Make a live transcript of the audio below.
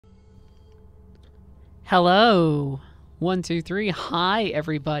Hello. 1, 2, 3. Hi,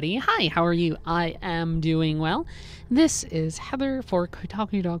 everybody. Hi, how are you? I am doing well. This is Heather for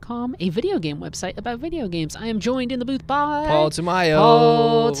Kotaku.com, a video game website about video games. I am joined in the booth by Paul Tamayo.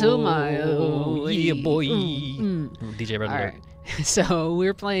 Paul Tamayo. Yeah, boy. DJ Red All Alert. right. So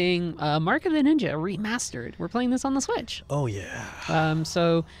we're playing Mark of the Ninja Remastered. We're playing this on the Switch. Oh, yeah.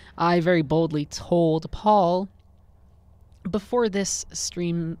 So I very boldly told Paul before this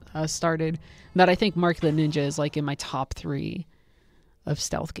stream started that I think Mark the Ninja is like in my top 3 of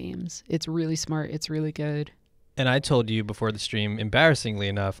stealth games. It's really smart. It's really good. And I told you before the stream, embarrassingly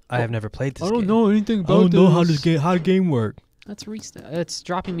enough, I have never played this game. I don't know anything about this. I don't know how the game work. Let's restart. It's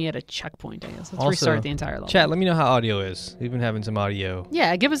dropping me at a checkpoint, I guess. Let's Also, restart the entire level. Chat, let me know how audio is. We've been having some audio.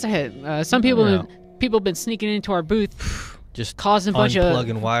 Yeah, give us a hit. Some people have been sneaking into our booth, Just causing a bunch of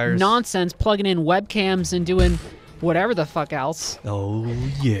unplugging wires. nonsense, plugging in webcams and doing whatever the fuck else. Oh,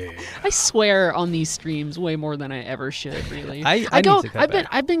 yeah. I swear on these streams way more than I ever should, really. I need to cut back.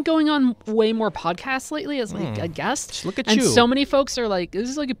 I've been going on way more podcasts lately as like a guest. Just look at and you. so many folks are like, this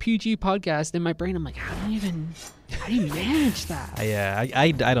is like a PG podcast. In my brain, I'm like, how do you manage that? Yeah,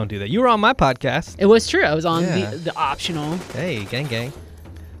 I don't do that. You were on my podcast. It was true. I was on Yeah. the optional. Hey, gang.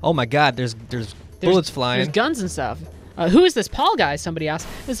 Oh, my God. There's bullets flying. There's guns and stuff. Who is this Paul guy? Somebody asked.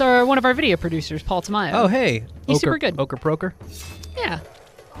 This is one of our video producers, Paul Tamayo. Oh, hey. He's super good. Ochre Proker. Yeah.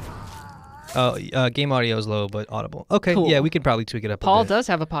 Oh, game audio is low, but audible. Okay, Cool. yeah, we could probably tweak it up a Paul bit. does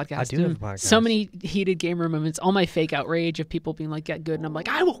have a podcast. I do have a podcast. So many heated gamer moments. All my fake outrage of people being like, get good. And I'm like,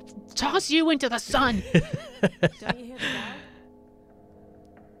 I will toss you into the sun. Don't you hear the bell?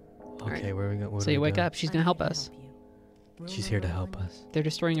 Okay, Alright. where are we going? So you wake up. She's going to help us. She's here to help us. They're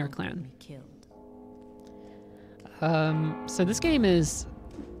destroying our clan. Killed. So this game is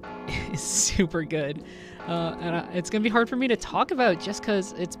super good. And it's going to be hard for me to talk about just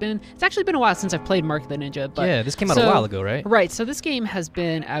because it's actually been a while since I've played Mark the Ninja. But Yeah, this came out a while ago, right? Right. So this game has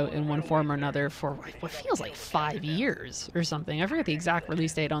been out in one form or another for what feels like 5 years or something. I forget the exact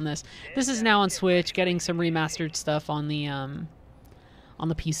release date on this. This is now on Switch, getting some remastered stuff on the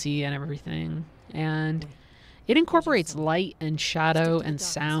PC and everything. And it incorporates light and shadow and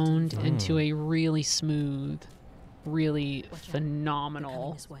sound into a really smooth, really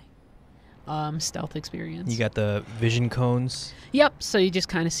phenomenal stealth experience. You got the vision cones. Yep, so you just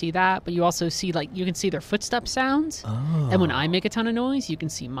kind of see that, but you also see, like, you can see their footstep sounds. Oh. And when I make a ton of noise, you can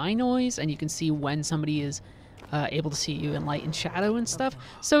see my noise, and you can see when somebody is able to see you in light and shadow and stuff.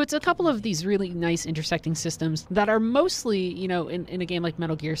 So it's a couple of these really nice intersecting systems that are mostly, in a game like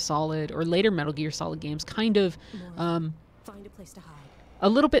Metal Gear Solid or later Metal Gear Solid games, kind of Find a place to hide. a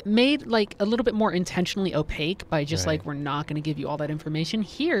little bit made like a little bit more intentionally opaque by just Right. like, we're not going to give you all that information.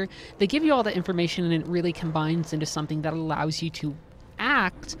 Here they give you all that information, and it really combines into something that allows you to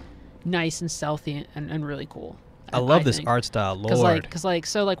act nice and stealthy and really cool. I love this think. art style, Lord. Cause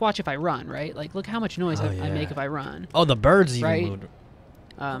watch if I run, right? Like, look how much noise Oh, I yeah. make if I run. Oh, the birds even Right. moved.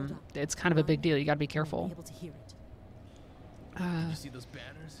 It's kind of a big deal. You got to be careful. Be able to hear it. You see those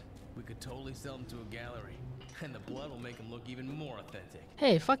banners? We could totally sell them to a gallery, and the blood will make them look even more authentic.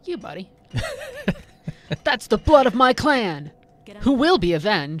 Hey, fuck you, buddy. That's the blood of my clan, Get out who will be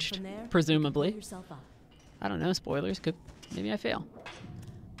avenged, from there. Pull presumably. yourself up. I don't know. Spoilers. Maybe I fail.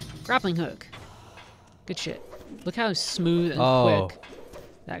 Grappling hook. Good shit. Look how smooth and quick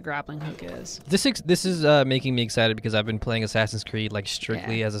that grappling hook is. This is making me excited because I've been playing Assassin's Creed like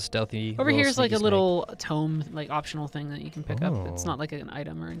strictly Yeah. as a stealthy. Over here's like a sneaky little tome, like optional thing that you can pick up. It's Oh. not like an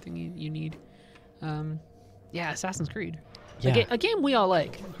item or anything you need. Yeah, Assassin's Creed. Yeah. A game we all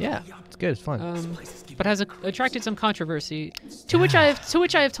like. snake. Yeah, it's good. It's fun. But has attracted some controversy, to which I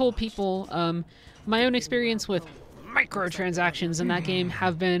have told people. My own experience with microtransactions in that game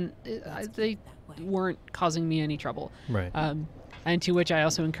have been they weren't causing me any trouble. Right. And to which I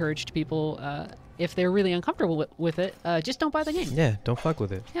also encouraged people, if they're really uncomfortable with it, just don't buy the game. Yeah, don't fuck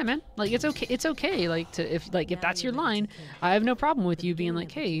with it. Yeah, man. Like, it's okay. It's okay. Like, if that's your line, I have no problem with you being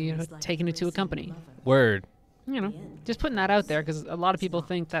like, hey, taking it to a company. Word. Just putting that out there, because a lot of people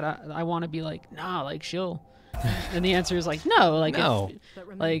think that I want to be like, nah, like, shill. And the answer is like, no. Like, No.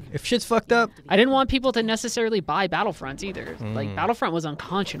 if If shit's fucked up. I didn't want people to necessarily buy Battlefront either. Like, Battlefront was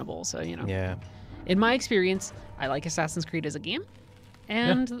unconscionable, so, Yeah. In my experience, I like Assassin's Creed as a game.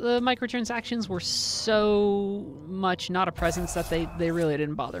 And the microtransactions were so much not a presence that they really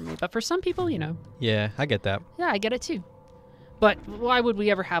didn't bother me. But for some people, Yeah, I get that. yeah, I get it too. But why would we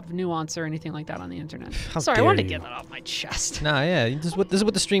ever have nuance or anything like that on the internet? How Sorry, I dare wanted to you. get that off my chest. Nah, yeah. This is what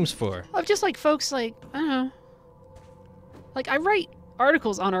the stream's for. Of just like folks like, I don't know. Like, I write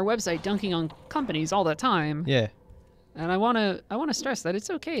articles on our website dunking on companies all the time. Yeah. And I wanna stress that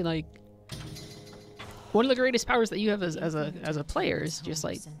it's okay, like, one of the greatest powers that you have as a player is just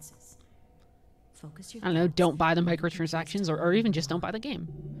like, Focus your I don't know, don't buy the microtransactions or even just don't buy the game.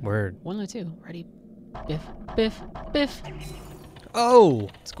 Word. One of the two. Ready? Biff, biff, biff. Oh!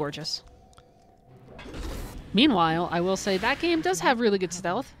 It's gorgeous. Meanwhile, I will say that game does have really good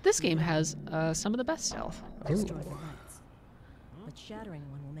stealth. This game has some of the best stealth. destroy the lights. But shattering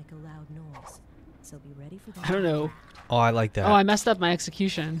one will make a loud noise. So be ready for that. I don't know. Oh, I like that. Oh, I messed up my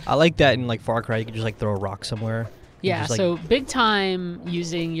execution. I like that in like Far Cry. You can just like throw a rock somewhere. Yeah, just, like- so big time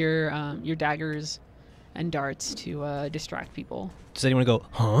using your daggers and darts to distract people. Does anyone go,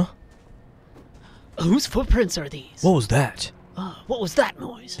 huh? Whose footprints are these? What was that? What was that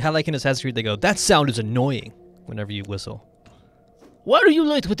noise? How like in Assassin's Creed they go, that sound is annoying whenever you whistle. Why are you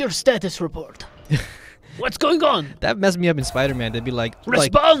late with your status report? What's going on? That messed me up in Spider-Man. They'd be like,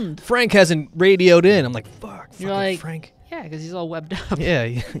 Respond! Frank hasn't radioed in. I'm like, fuck, You're fucking like, Frank. Yeah, because he's all webbed up.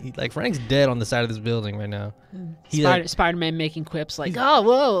 Yeah, like Frank's dead on the side of this building right now. He, like- Spider-Man making quips like, oh,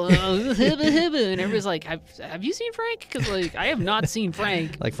 whoa, hibba, hibba. And everybody's like, have you seen Frank? Because, like, I have not seen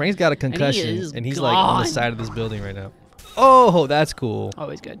Frank. Like Frank's got a concussion is and he's like on the gone. side of this building right now. Oh, that's cool.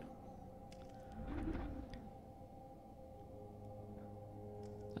 Always good.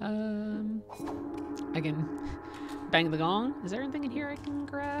 I can bang the gong. Is there anything in here I can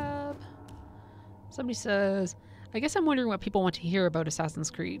grab? Somebody says, I guess I'm wondering what people want to hear about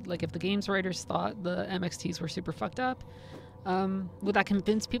Assassin's Creed. Like, if the game's writers thought the MXTs were super fucked up, would that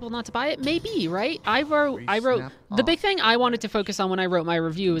convince people not to buy it? Maybe, right? I wrote the big thing I wanted to focus on when I wrote my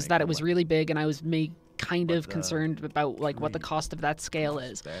review is that it was really big, and I was kind of concerned about like what the cost of that scale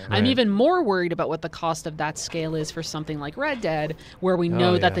is. I'm Right. even more worried about what the cost of that scale is for something like Red Dead, where we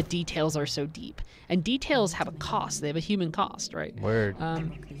know that yeah. the details are so deep, and details have a cost. They have a human cost, right? Word. the other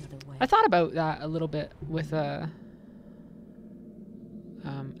way. I thought about that a little bit with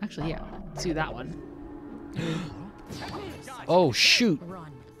actually, yeah, let's do that one. Oh, shoot.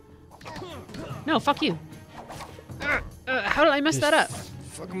 Run. No, fuck you. How did I mess that up?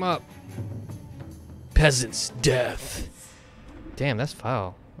 Fuck him up. Peasant's death. Damn, that's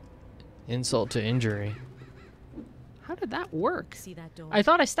foul. Insult to injury. How did that work? See that door? I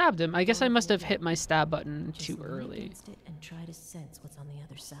thought I stabbed him. I guess I must have hit my stab button Just too lean early. against it and try to sense what's on the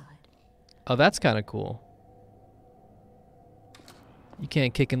other side. Oh, that's kind of cool. You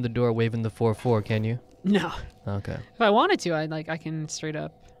can't kick in the door waving the 4-4, can you? No. Okay. If I wanted to, I can straight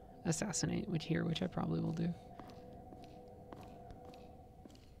up assassinate which I probably will do.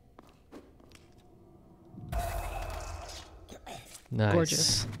 Nice.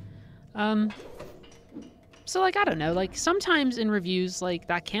 Gorgeous. So like I don't know, like sometimes in reviews like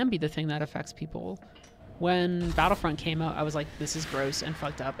that can be the thing that affects people. When Battlefront came out, I was like, this is gross and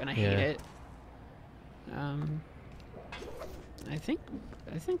fucked up and I hate Yeah. it. I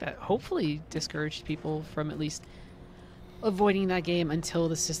think that hopefully discouraged people from at least avoiding that game until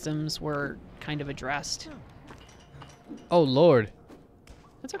the systems were kind of addressed. Oh, Lord.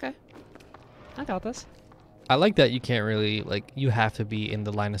 That's okay. I got this. I like that you can't really, like, you have to be in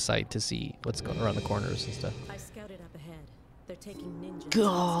the line of sight to see what's going around the corners and stuff. I scouted up ahead. They're taking ninjas.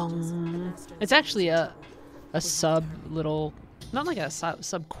 Gong. It's actually a sub little, not like a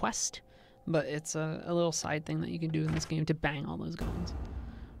sub quest, but it's a little side thing that you can do in this game to bang all those gongs.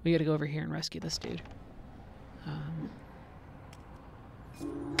 We gotta go over here and rescue this dude.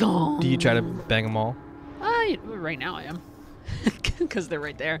 Gong. Do you try to bang them all? Right now I am, because they're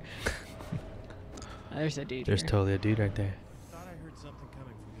right there. There's a dude. There's here. totally a dude right there. Thought I heard something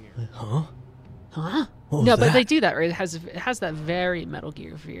coming from here. Huh? Huh? What was No, but that? they do that, right? It has that very Metal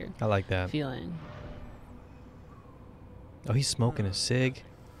Gear Fear I like that. feeling. Oh, he's smoking a cig.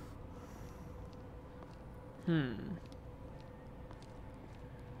 Hmm.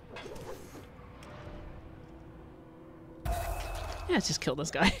 Yeah, let's just kill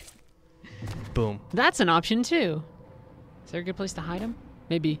this guy. Boom. That's an option too. Is there a good place to hide him?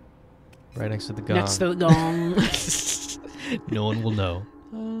 Maybe Right next to the gong. next to the gong. No one will know.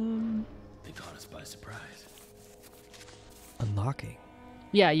 They caught us by surprise. Unlocking.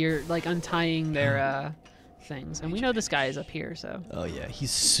 Yeah, you're like untying their things, and we know this guy is up here, so. Oh, yeah.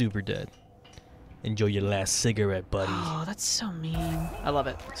 He's super dead. Enjoy your last cigarette, buddy. Oh, that's so mean. I love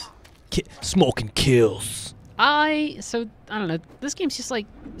it. Smoking kills. I don't know. This game's just like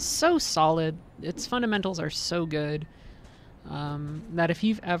so solid. Its fundamentals are so good. That if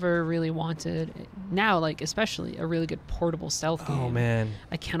you've ever really wanted now, like especially a really good portable stealth game, Oh, man.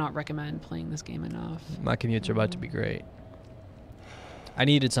 I cannot recommend playing this game enough. My commutes are about to be great. I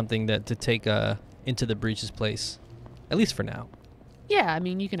needed something that to take into the Breach's place. At least for now. Yeah, I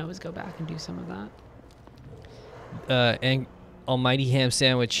mean you can always go back and do some of that. And Almighty Ham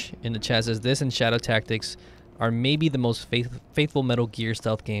Sandwich in the chat says this and Shadow Tactics are maybe the most faithful Metal Gear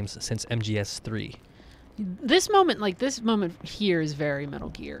stealth games since MGS3. This moment, like this moment here, is very Metal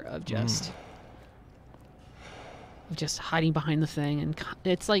Gear of just hiding behind the thing, and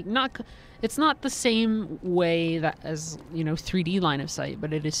it's like it's not the same way that as 3D line of sight,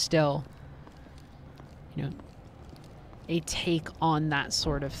 but it is still a take on that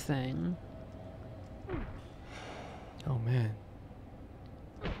sort of thing. Oh man,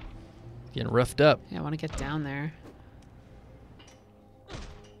 getting roughed up. Yeah, I want to get down there.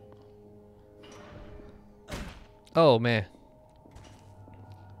 Oh man.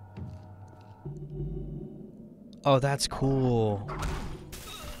 Oh, that's cool.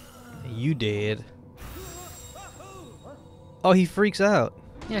 You did. Oh, he freaks out.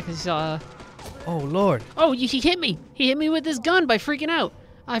 Yeah, because Oh lord. oh, he hit me. He hit me with his gun by freaking out.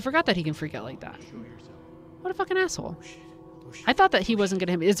 I forgot that he can freak out like that. What a fucking asshole. I thought that he wasn't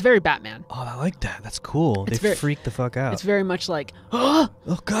gonna hit me. It's very Batman. Oh, I like that. That's cool. It's They freak the fuck out. It's very much like, oh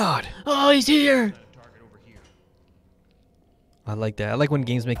God. oh, he's here. I like that. I like when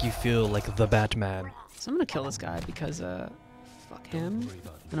games make you feel like the Batman. So I'm gonna kill this guy because fuck him, and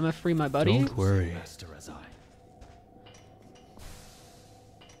I'm gonna free my buddy. Don't worry.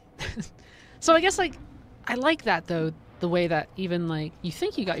 So I guess like I like that though, the way that even like you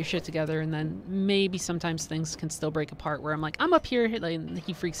think you got your shit together, and then maybe sometimes things can still break apart. Where I'm like, I'm up here, like, and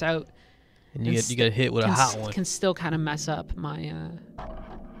he freaks out, And you get hit with a hot one. Can still kind of mess up my.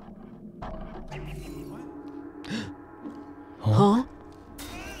 Huh?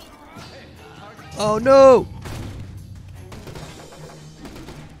 Oh no!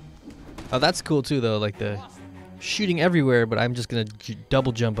 Oh, that's cool too, though. Like the shooting everywhere, but I'm just gonna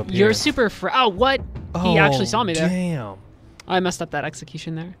double jump up here. You're super oh, what? He actually saw me there. Damn. I messed up that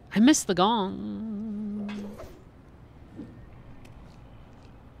execution there. I missed the gong.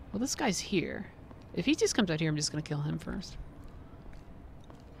 Well, this guy's here. If he just comes out here, I'm just gonna kill him first.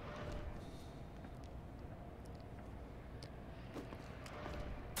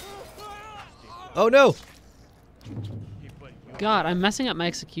 Oh no! God, I'm messing up my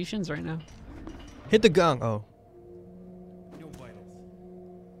executions right now. Hit the gong. Oh.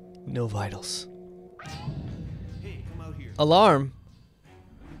 No vitals. Hey, come out here. Alarm.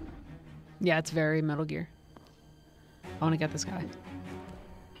 Yeah, it's very Metal Gear. I want to get this guy.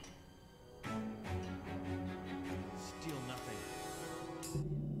 Steal nothing.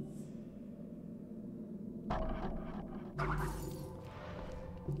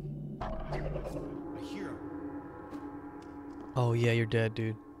 I hear him. Oh yeah, you're dead,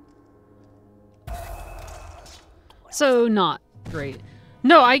 dude. So not great.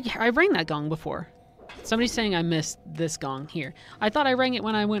 No, I rang that gong before. Somebody's saying I missed this gong here. I thought I rang it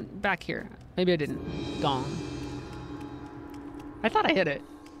when I went back here. Maybe I didn't. Gong. I thought I hit it.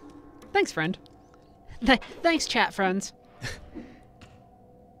 Thanks, friend. Thanks, chat friends.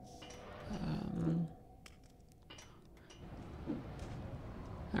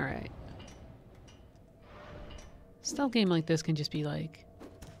 All right. Stealth game like this can just be like.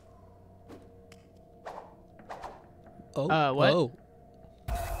 Oh. What? Oh.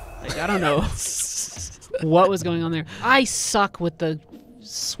 Like, I don't know what was going on there. I suck with the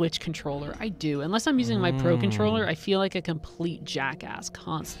Switch controller. I do. Unless I'm using my Pro controller, I feel like a complete jackass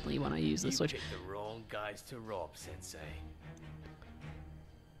constantly when I use the Switch. You picked the wrong guys to rob, Sensei.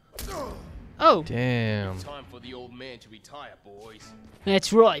 Oh, Damn. Time for the old man to retire, boys.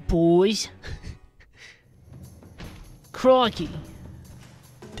 that's right, boys. Crikey.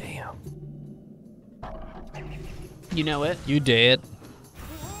 Damn. You know it. You dead.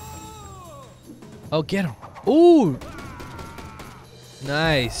 Oh, get him. Ooh.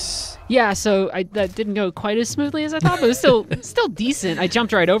 Nice. Yeah, so that didn't go quite as smoothly as I thought, but it was still decent. I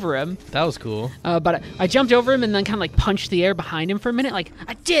jumped right over him. That was cool. But I jumped over him and then kind of like punched the air behind him for a minute. Like,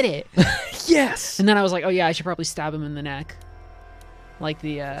 I did it. Yes. And then I was like, oh yeah, I should probably stab him in the neck. Like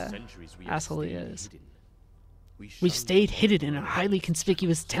the Centuries we have asshole he stayed is. hidden. We've shunned stayed the hidden in a highly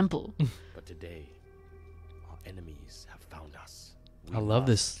conspicuous temple. But today, our enemies have found us. I love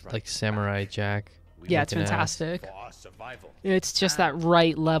this, like, Samurai Jack. Yeah, it's looking ass. fantastic. For our survival. It's just that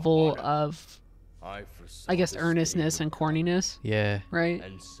right level of, I foresaw I guess, this earnestness day and corniness, Yeah. right?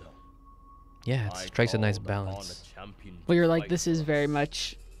 and so Yeah, it I strikes a nice called upon balance. a champion Where you're to like, fight this for is very us.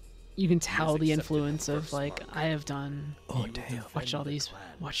 much, you can tell the accepted influence the of first like, mark. I have done, Oh, He will damn. defend watched all the these, clan.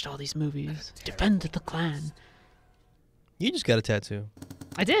 watched all these movies, Terrible defended the clan. You just got a tattoo.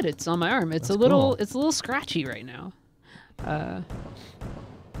 I did. It's on my arm. It's That's a little. cool. It's a little scratchy right now.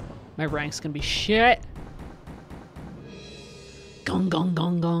 My rank's gonna be shit. Gong gong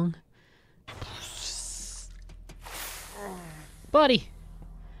gong gong. Buddy.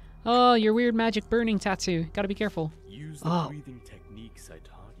 Oh, your weird magic burning tattoo. Gotta be careful. Use the breathing techniques I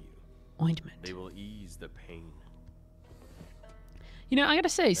taught you. Ointment. They will ease the pain. You know, I gotta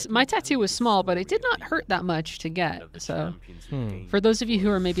say, my tattoo was small, but it did not hurt that much to get. Of the So, champions who gain for those of you who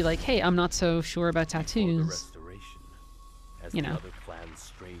are maybe like, hey, I'm not so sure about for the tattoos. restoration, as You the know. other clans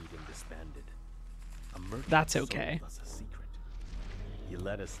strayed and disbanded. A merchant That's sold okay. us a secret. He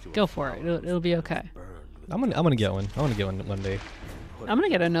led us to a Go for it. flower It'll be okay. burned with I'm gonna get one. I want to get one day. I'm gonna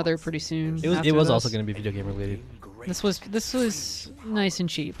get another pretty soon. It was after also this. gonna be video game related. great. This was nice and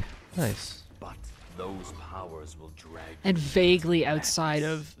cheap, Nice. But those powers will drag and you vaguely back. outside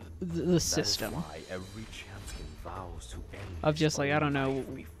of the That is system why every champion vows to end of his just like I own don't know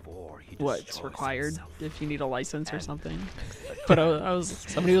life before he what's destroys required himself. if you need a license or And something. the But I was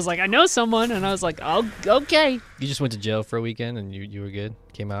somebody was like, I know someone, and I was like, oh, okay. You just went to jail for a weekend and you were good.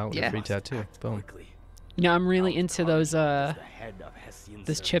 Came out with Yeah. a free tattoo. Boom. quickly. You know, I'm really into those The head of Hessian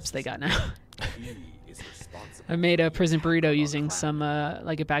those chips they got now. He is responsible I made a for prison the burrito death of using our some clan.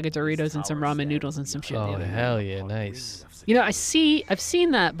 like a bag of Doritos and some ramen noodles and some shit. the Oh other day. hell yeah, nice. You know, I've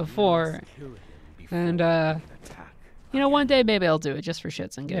seen that before, and you know, one day maybe I'll do it just for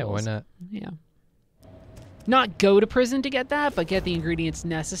shits and Yeah, giggles. why not? Yeah. Not go to prison to get that, but get the ingredients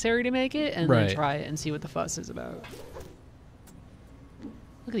necessary to make it, and then Right. try it and see what the fuss is about.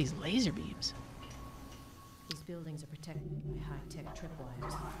 Look at these laser beams. These buildings are protected by high-tech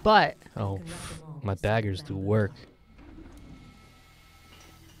tripwires. But Oh, You can wrap them all my with daggers do bamboo. work.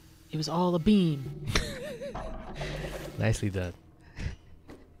 it was all a beam. Nicely done.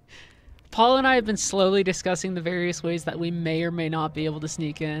 Paul and I have been slowly discussing the various ways that we may or may not be able to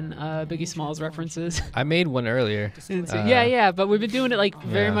sneak in Biggie Smalls references. I made one earlier. Yeah, but we've been doing it like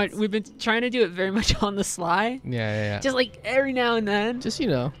very yeah. much. We've been trying to do it very much on the sly, Yeah. just like every now and then. Just throw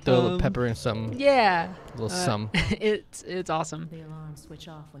a little Um, pepper and something. Yeah, A little something. it's awesome. The alarms switch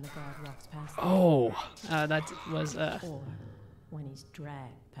off when the guard walks past them, Oh. That was or when he's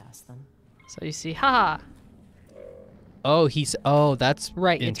dragged past them. so you see, haha, Oh, oh, that's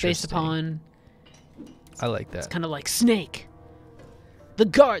right. It's based interesting. upon I like that. kind of like Snake. The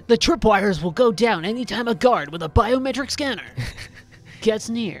tripwires will go down anytime a guard with a biometric scanner gets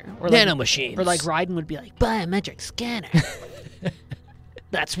near. Or like, Nanomachines. Or like Raiden would be like, biometric scanner.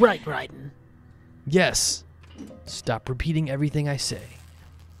 That's right, Raiden. Yes. Stop repeating everything I say.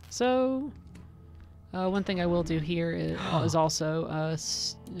 So, one thing I will do here is also,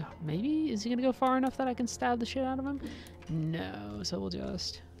 maybe, is he going to go far enough that I can stab the shit out of him? No, so we'll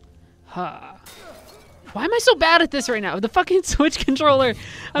just, Why am I so bad at this right now? The fucking Switch controller.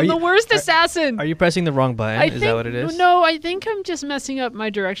 I'm the worst assassin. Are you pressing the wrong button? I Is think, that what it is? No, I think I'm just messing up my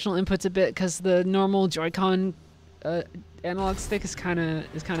directional inputs a bit because the normal Joy-Con analog stick is kind of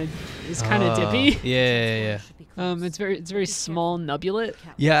dippy. Yeah. Should be close. It's very small nubulate.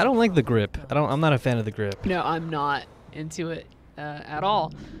 Yeah, I don't like the grip. I'm not a fan of the grip. No, I'm not into it at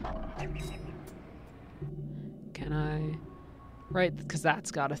all. Can I? Right, because that's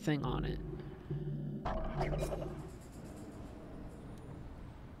got a thing on it.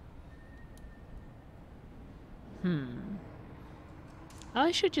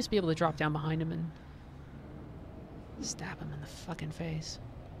 I should just be able to drop down behind him and stab him in the fucking face.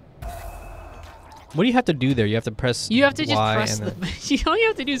 What do you have to do there? You have to press. You have to just Y press and the. All you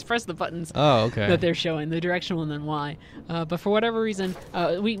have to do is press the buttons Oh, okay. that they're showing, the directional and then Y. But for whatever reason,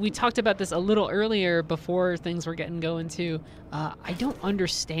 we talked about this a little earlier before things were getting going too. I don't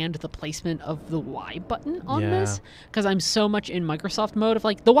understand the placement of the Y button on this because I'm so much in Microsoft mode of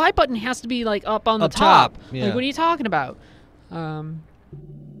like the Y button has to be like up on the Up top, top. yeah. Like, what are you talking about?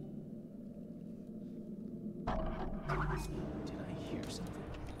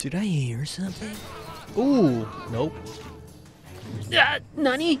 Did I hear something? Ooh, nope.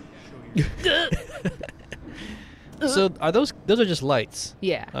 Nani? So are those are just lights?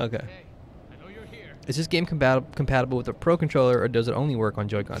 Yeah. Okay. Is this game compatible with a Pro controller, or does it only work on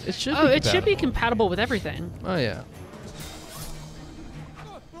Joy-Con? It should. Oh, be it should be compatible. compatible with everything. Oh yeah.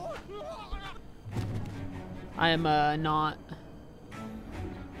 I am not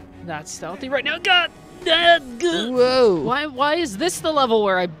that stealthy right now. God. Whoa. Why is this the level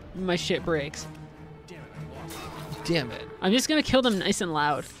where my shit breaks? Damn it. I'm just gonna kill them nice and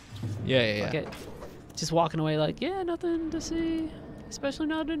loud. Yeah. Fuck it. Just walking away like, yeah, nothing to see. Especially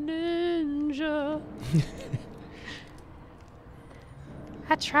not a ninja.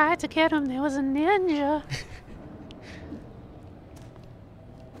 I tried to get him, there was a ninja.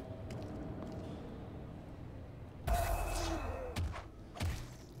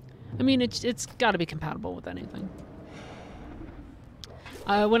 I mean, it's got to be compatible with anything.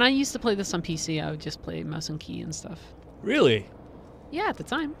 When I used to play this on PC, I would just play mouse and key and stuff. Really? Yeah, at the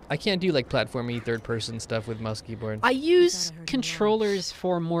time. I can't do like platformy third-person stuff with mouse keyboard. I use controllers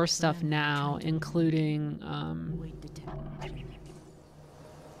for more stuff now, including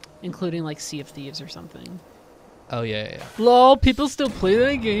like Sea of Thieves or something. Oh yeah. Lol, people still play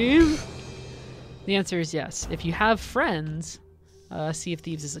that game? The answer is yes. If you have friends, Sea of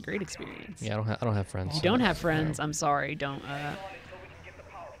Thieves is a great experience. Yeah, I don't have friends. If you don't have friends, I'm sorry, don't.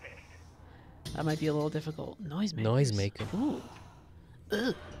 That might be a little difficult. Noisemaker. Noisemaker. Ooh.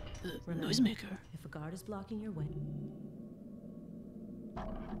 Noisemaker. If a guard is blocking your way,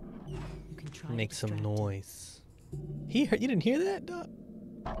 you can try to Make some distract him. noise. You didn't hear that, dog?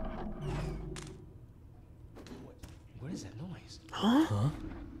 What is that noise? Huh?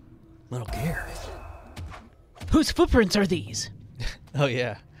 I don't care. Whose footprints are these? Oh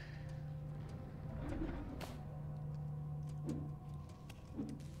yeah.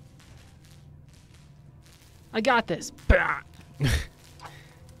 I got this. Bah.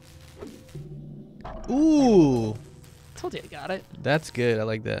 Ooh, Told you I got it. that's good. I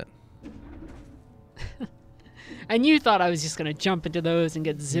like that. And you thought I was just gonna jump into those and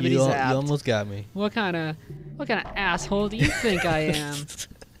get zippity You zapped. almost got me. What kind of asshole do you think I am?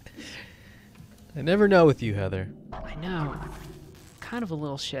 I never know with you, Heather. I know. Kind of a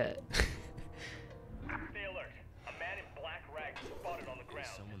little shit. Stay alert. A man in black rags is spotted on the ground.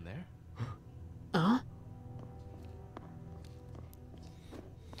 Someone there? Huh?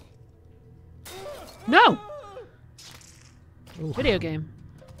 No! Video game.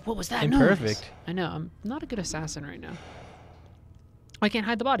 What was that noise? Imperfect. I know, I'm not a good assassin right now. I can't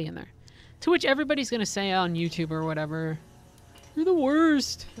hide the body in there. To which everybody's gonna say on YouTube or whatever, "You're the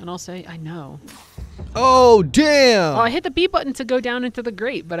worst." And I'll say, I know. Oh damn! Oh, I hit the B button to go down into the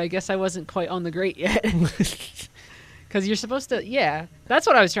grate, but I guess I wasn't quite on the grate yet. Because you're supposed to, yeah, that's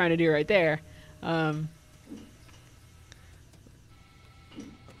what I was trying to do right there.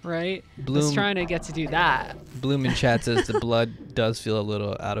 Right? I was Bloom- trying to get to do that. Bloom in chat says the blood does feel a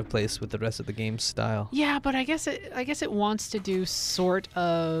little out of place with the rest of the game's style. Yeah, but I guess it wants to do sort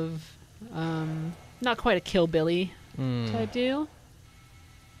of, not quite a Kill Billy type deal.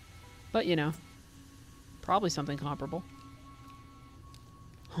 But, you know, probably something comparable.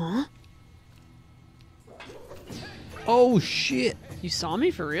 Huh? Oh shit! You saw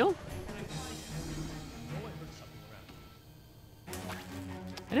me for real?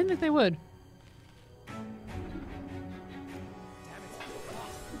 I didn't think they would.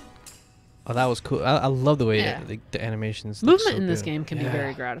 Oh, that was cool. I love the way Yeah. the animations. look Movement so in this good. game can be Yeah.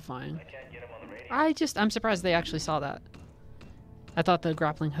 very gratifying. I'm surprised they actually saw that. I thought the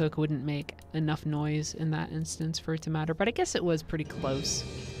grappling hook wouldn't make enough noise in that instance for it to matter, but I guess it was pretty close.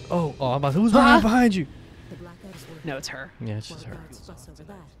 Oh, I'm about, who's Huh? behind you? The Blackguard is working. No, it's her. Yeah, it's just While her. guards fuss over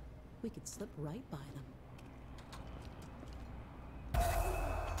that, we could slip right by them.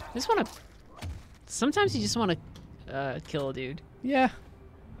 I just want to. Sometimes you just want to kill a dude Yeah,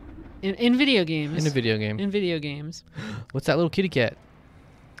 in video games. in a video game. In video games. What's that little kitty cat?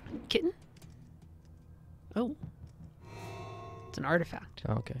 Kitten. Oh, it's an artifact.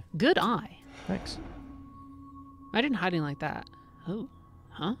 Oh, okay, Good eye. thanks. Imagine hiding like that. Oh,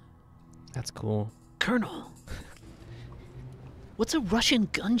 huh? That's cool. Colonel. What's a Russian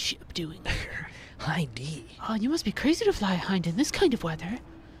gunship doing here? Hi, D. Oh, you must be crazy to fly behind in this kind of weather.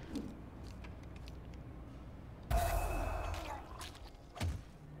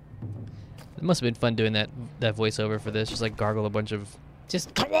 It must have been fun doing that voiceover for this. Just like gargle a bunch of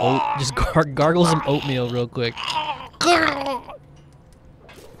Just gargle some oatmeal real quick.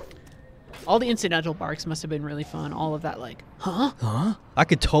 all the incidental barks must have been really fun. All of that, like, huh? Huh? I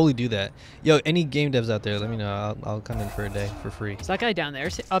could totally do that. Yo, any game devs out there, let me know. I'll come in for a day for free. Is that guy down there,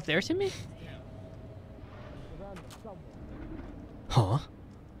 up there, see me? Huh?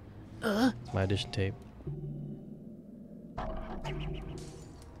 It's my audition tape. Hang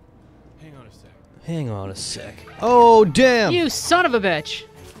on a sec. Hang on a sec. Oh, damn! You son of a bitch!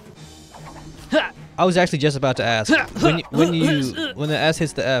 Ha! I was actually just about to ask. when the S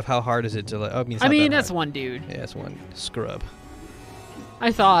hits the F, how hard is it to like? Oh, it's I not mean, that that's hard. one dude. Yeah, it's one scrub.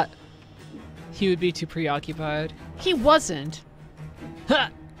 I thought he would be too preoccupied. He wasn't.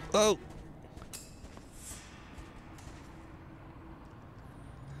 Ha! Oh.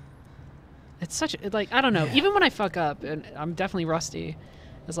 It's such like I don't know. Even when I fuck up, and I'm definitely rusty,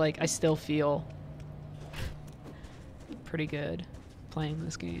 it's like I still feel pretty good playing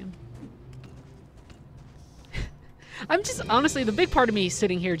this game. I'm just honestly the big part of me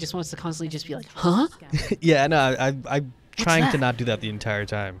sitting here just wants to constantly just be like, huh? Yeah, no, I'm trying to that? not do that the entire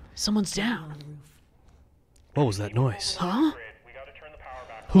time. Someone's down. What was that noise? Huh? We gotta turn the power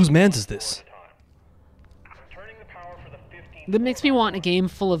back Whose man's is this? on. I'm turning the power for the 15 That makes me want a game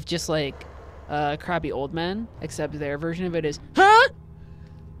full of just like crabby old men, except their version of it is, huh?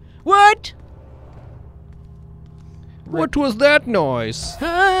 What? What was that noise?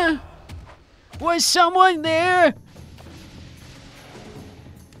 Huh? Was someone there?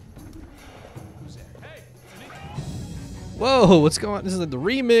 Whoa, what's going on? This is like the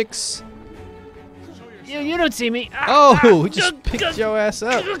remix. You don't see me. Oh, we just picked your ass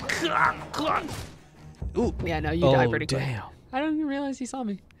up. Ooh. Yeah, no, you die Oh, pretty quick. damn. I didn't even realize he saw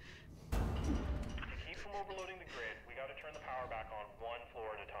me. To keep from overloading the grid, we gotta turn the power back on one floor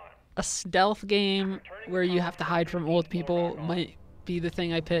at a time. A stealth game where you have to hide from old people might be the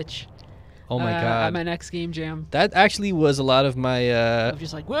thing I pitch. Oh my At god. my next game jam. That actually was a lot of my I'm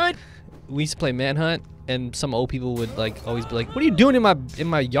just like, what? we used to play Manhunt, and some old people would like always be like, "What are you doing in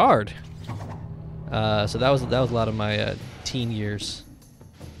my yard?" So that was a lot of my teen years.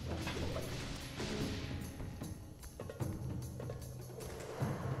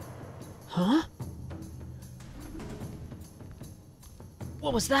 Huh?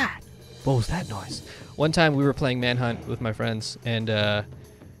 What was that? What was that noise? One time we were playing Manhunt with my friends, and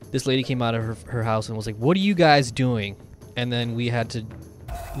this lady came out of her house and was like, "What are you guys doing?" And then we had to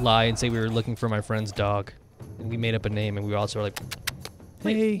lie and say we were looking for my friend's dog, and we made up a name, and we were also like,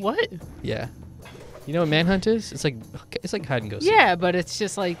 "Hey, Wait, what? yeah." You know what Manhunt is? It's like hide and go seek. Yeah, but it's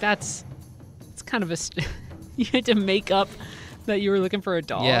just like it's kind of a. You had to make up that you were looking for a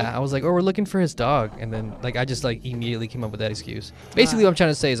dog. Yeah, I was like, "Oh, we're looking for his dog," and then like I just like immediately came up with that excuse. Basically, what I'm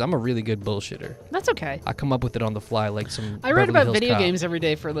trying to say is I'm a really good bullshitter. That's okay. I come up with it on the fly, like some. I read Beverly about Hills video Cop. games every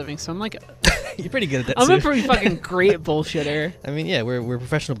day for a living, so I'm like, You're pretty good at that. I'm too. a pretty fucking great bullshitter. I mean, yeah, we're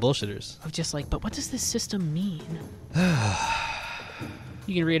professional bullshitters. Of just like, but what does this system mean?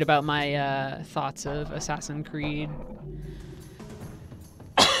 You can read about my thoughts of Assassin's Creed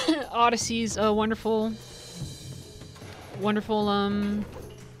Odyssey's wonderful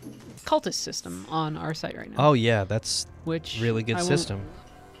cultist system on our site right now. Oh yeah, that's Which really good I won't system.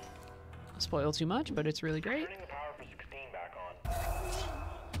 spoil too much, but it's really great. Turning the power for 16 back on.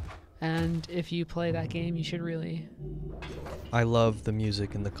 And if you play that game, you should really. I love the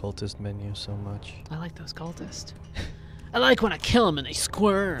music in the cultist menu so much. I like those cultists. I like when I kill them and they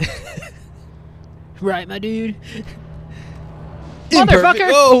squirm. Right, my dude? Motherfucker!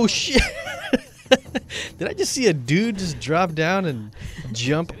 Oh shit! Did I just see a dude just drop down and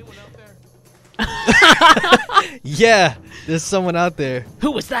jump? Yeah, there's someone out there.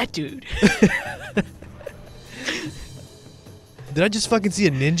 Who was that dude? Did I just fucking see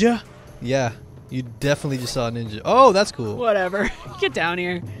a ninja? Yeah, you definitely just saw a ninja. Oh, that's cool. Whatever. Get down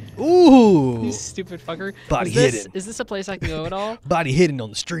here. Ooh, You stupid fucker. Body is this, hidden. Is this a place I can go at all? body hidden on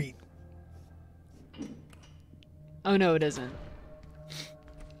the street. Oh, no, it isn't.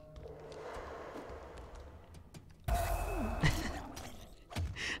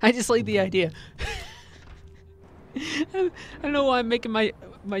 I just like the idea. I don't know why I'm making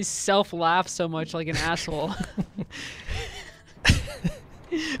myself laugh so much like an asshole.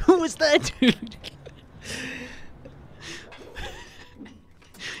 Who was that dude?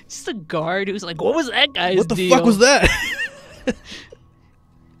 Just a guard who's like, what was that guy's What the deal? fuck was that?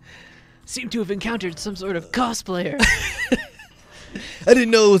 Seemed to have encountered some sort of cosplayer. I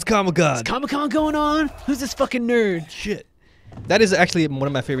didn't know it was Comic-Con. Comic-Con going on? Who's this fucking nerd? Shit. That is actually one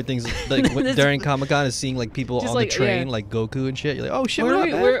of my favorite things like This- during Comic-Con is seeing like people Just on like, the train yeah. like Goku and shit. You're like, "Oh shit, Where what are up,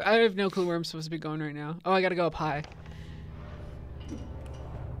 we- man?" where- I have no clue where I'm supposed to be going right now. Oh, I gotta go up high.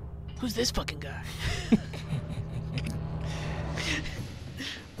 Who's this fucking guy?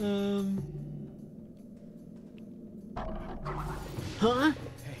 Huh?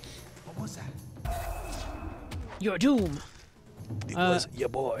 Hey, what was that? Your doom. It was your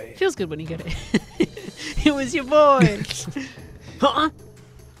boy. Feels good when you get it. It was your boy. Huh?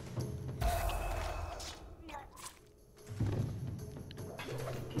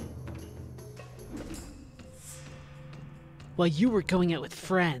 While you were going out with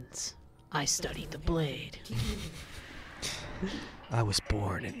friends, I studied the blade. I was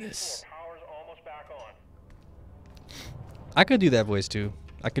born in this. Power's almost back on. I could do that voice too.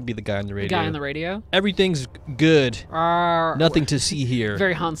 I could be the guy on the radio. The guy on the radio. Everything's good. Nothing. Nothing to see here.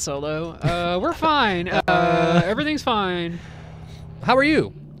 Very Han Solo. We're fine. Everything's fine. How are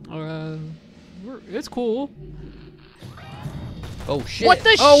you? It's cool. Oh shit. What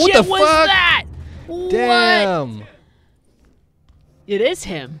the oh, shit what the was fuck? that? What? Damn. It is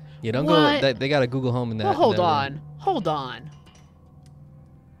him. Yeah, don't What? go. They got a Google Home in that. Well, hold that room. on. Hold on.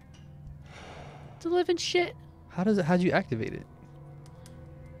 To live in shit. How'd you activate it?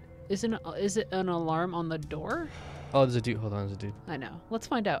 Is it an alarm on the door? Oh, there's a dude. Hold on, there's a dude. I know. Let's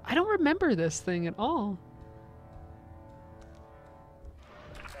find out. I don't remember this thing at all.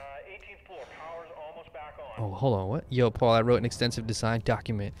 back on. Oh, hold on. What? Yo, Paul, I wrote an extensive design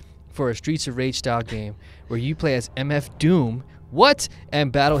document for a Streets of Rage style game where you play as MF Doom. What?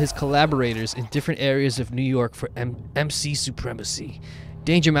 And battle his collaborators in different areas of New York for MC supremacy.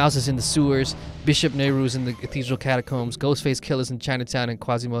 Danger Mouse is in the sewers, Bishop Nehru is in the Cathedral Catacombs, Ghostface Killer's in Chinatown, and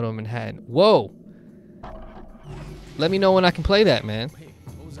Quasimodo in Manhattan. Whoa! Let me know when I can play that, man. Hey,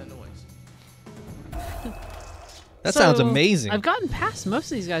 what was that noise? That So, sounds amazing. I've gotten past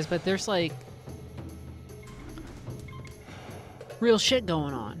most of these guys, but there's like real shit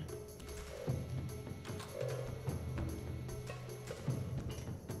going on.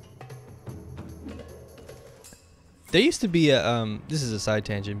 There used to be a this is a side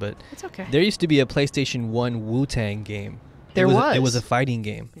tangent, but It's okay. there used to be a PlayStation 1 Wu-Tang game. There It was was. a fighting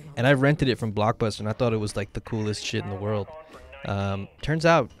game, and I rented it from Blockbuster, and I thought it was like the coolest shit in the world. Turns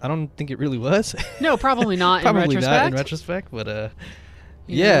out, I don't think it really was. No, probably not. Probably in retrospect. not in retrospect, but Yeah.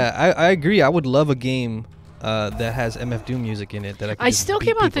 yeah, I agree. I would love a game that has MF Doom music in it that I could I just still beat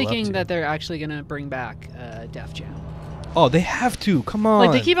keep on people up thinking to. that they're actually gonna bring back Def Jam. Oh, they have to. Come on.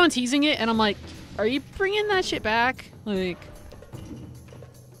 Like they keep on teasing it, and I'm like, are you bringing that shit back? Like,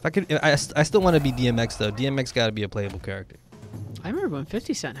 If I could, I still want to be DMX though. DMX got to be a playable character. I remember when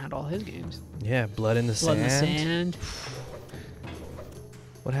 50 Cent had all his games. Yeah, Blood in the Blood in the Sand. Sand.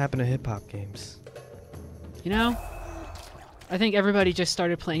 What happened to hip hop games? You know, I think everybody just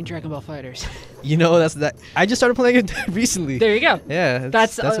started playing Dragon Ball Fighters. You know, that's that. I just started playing it recently. There you go. Yeah,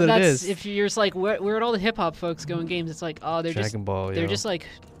 That's what it is. If you're just like, where'd all the hip hop folks go in games? It's like, oh, they're Dragon Ball. they're yo. just like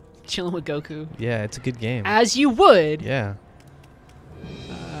chilling with Goku, Yeah, it's a good game. as you would, Yeah.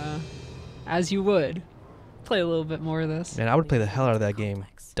 as you would. Play a little bit more of this. Man, I would play the hell out of that game.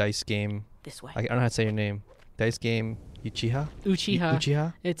 Dice game. This way. I don't know how to say your name. Dice game. Uchiha. Uchiha.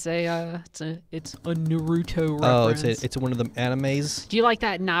 Uchiha. It's a Naruto Oh, reference. it's one of the animes. Do you like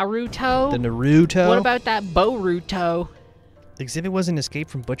that Naruto? The Naruto. What about that Boruto? Exhibit was an Escape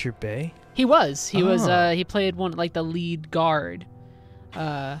from Butcher Bay. He was. He was. Oh. He played one like the lead guard,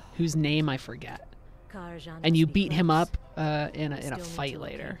 whose name I forget. Karajan And you must be beat him close. up in Still a need fight to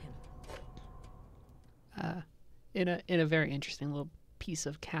locate later. him. In a very interesting little piece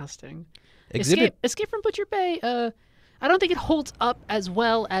of casting. Exhibit. Escape from Butcher Bay. I don't think it holds up as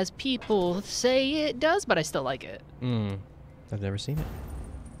well as people say it does, but I still like it. I've never seen it.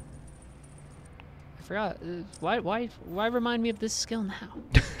 I forgot. Why remind me of this skill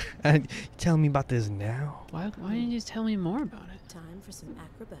now? And you telling me about this now? Why didn't you tell me more about it? Time for some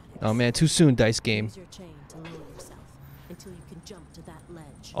acrobatics. Oh man, too soon. Dice game. Use your chain to lower yourself until you can jump to that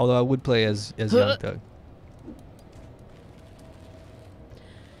ledge. Although I would play as Young Doug.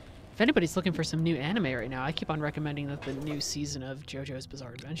 If anybody's looking for some new anime right now, I keep on recommending that the new season of JoJo's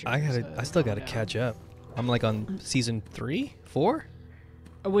Bizarre Adventure. I still gotta catch up. I'm like on season 3, 4.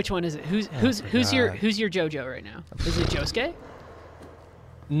 Which one is it? Who's God. your JoJo right now? Is it Josuke?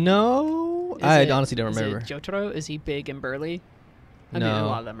 No, Is I it- honestly don't is it remember. Jotaro? Is he big and burly? I No, mean, a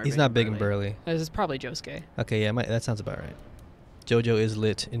lot of them are he's not big and burly. This is probably Josuke. Okay, yeah, that sounds about right. JoJo is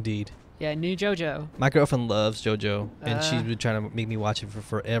lit indeed. Yeah, new JoJo. My girlfriend loves JoJo, and she's Uh, been trying to make me watch it for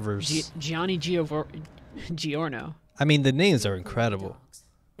forever. Gianni Giorno. I mean, the names are incredible. Dogs.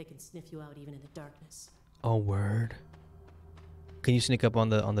 They can sniff you out even in the darkness. Oh, word. Can you sneak up on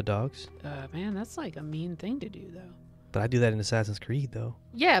the dogs? Man, that's like a mean thing to do, though. But I do that in Assassin's Creed, though.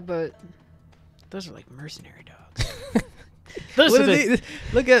 Yeah, but those are like mercenary dogs. Those What are are the,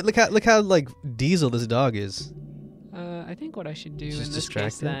 they- look how like diesel this dog is. I think what I should do Just in this distract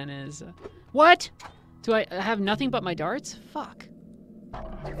case them? then is... what? Do I have nothing but my darts? Fuck.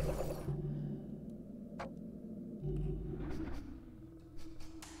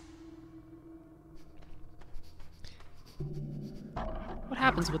 What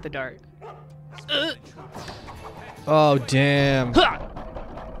happens with the dart? Oh damn! Ha!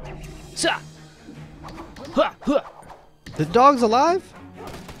 Sa! Ha! Ha! The dog's alive?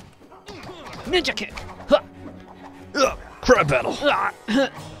 Ninja kick! Ha! Crab battle! Ah!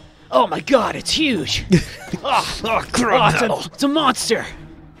 Oh my god, it's huge! It's a monster!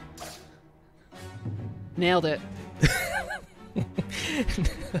 Nailed it.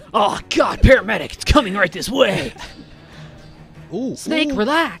 Oh god, paramedic, it's coming right this way! Ooh, Snake, ooh.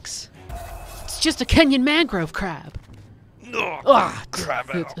 relax! It's just a Kenyan mangrove crab. Crab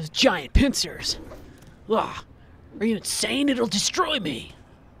those giant pincers. Ah, are you insane? It'll destroy me!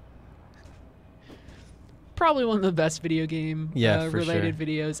 Probably one of the best video game Yeah, for related sure.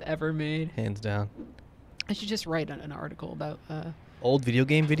 videos ever made. Hands down. I should just write an article about Old video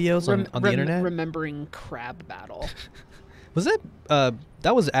game videos on the internet? remembering crab battle. Was that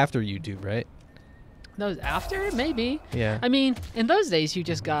that was after YouTube, right? That was after, maybe. Yeah. I mean, in those days, you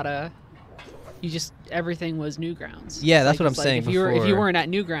just gotta You just everything was Newgrounds. Yeah, It's that's what I'm it's saying If you before. weren't at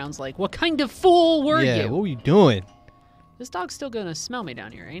Newgrounds, like, what kind of fool were Yeah, you? what were you doing? This dog's still gonna smell me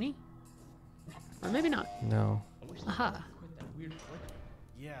down here, ain't he? Or maybe not. No. Aha.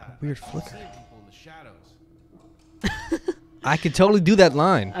 Yeah. Weird I flicker. see people in the shadows. I could totally do that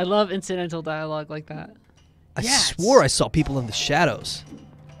line. I love incidental dialogue like that. I Yeah, swore I saw people in the shadows.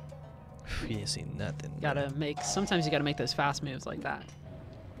 You ain't seen nothing. Gotta make. Sometimes you gotta make those fast moves like that.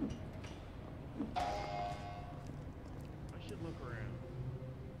 I should look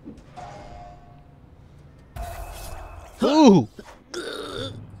around. Ooh!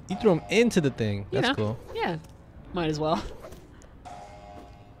 You threw him into the thing. You That's know. cool. Yeah. Might as well.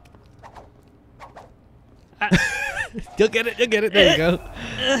 You'll get it. You'll get it. There you go.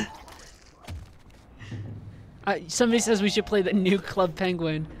 Somebody says we should play the new Club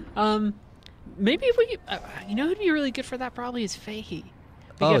Penguin. Maybe if we, you know who'd be really good for that probably is Fahey.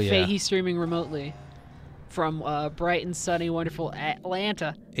 We Oh, get yeah. Fahey streaming remotely from bright and sunny, wonderful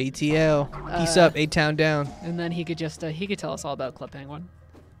Atlanta, ATL. Peace up. A-Town down. and then he could just he could tell us all about Club Penguin.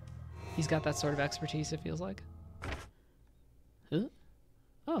 He's got that sort of expertise. It feels like. Huh?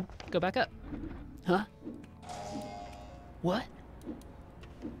 Oh, go back up. Huh? What?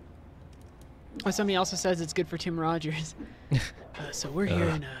 Oh, somebody also says it's good for Tim Rogers. So we're here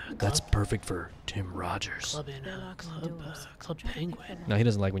in perfect for Tim Rogers. Club Club Penguin. No, he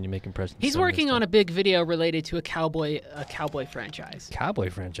doesn't like when you make impressions. He's working on a big video related to a cowboy franchise. cowboy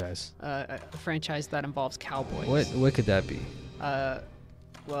franchise. A franchise that involves cowboys. What could that be?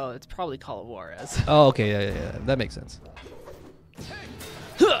 Well, it's probably Call of Juarez. Oh, okay. Yeah. That makes sense.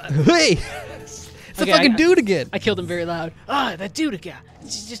 Hey! It's the Okay, fucking dude again. I killed him very loud. Ah, that dude again.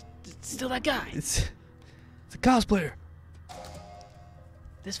 It's just still that guy. It's a cosplayer.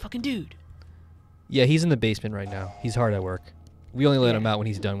 This fucking dude. Yeah, he's in the basement right now. He's hard at work. We only let Yeah. him out when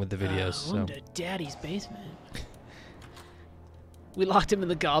he's done with the videos. Welcome So to Daddy's basement. We locked him in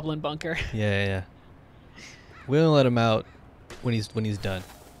the goblin bunker. yeah. We only let him out when he's done.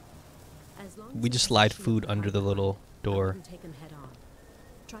 As long We as just he slide doesn't food shoot under the you, little I door. wouldn't take him head on.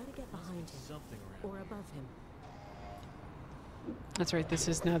 Try to get behind him or above him. That's right. This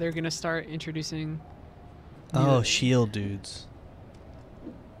is now they're gonna start introducing. Oh, shield dudes.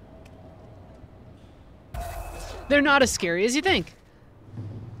 They're not as scary as you think.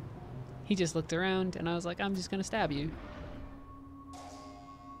 He just looked around, and I was like, I'm just gonna stab you.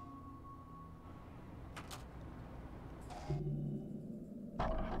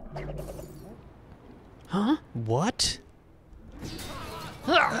 Huh? What?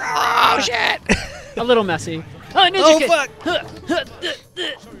 Oh shit! A little messy. Oh, ninja Oh, kick. fuck.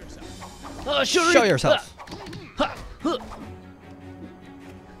 Oh, Show yourself.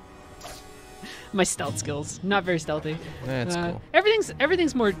 My stealth skills, not very stealthy. That's cool.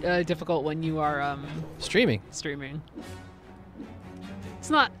 Everything's more difficult when you are Streaming. streaming. It's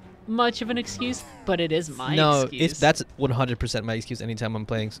not much of an excuse, but it is my No, excuse. that's 100% my excuse anytime I'm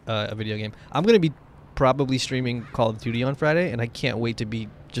playing a video game. I'm going to be probably streaming Call of Duty on Friday, and I can't wait to be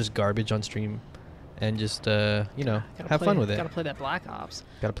just garbage on stream and just, Gotta have fun with it. Gotta play that Black Ops.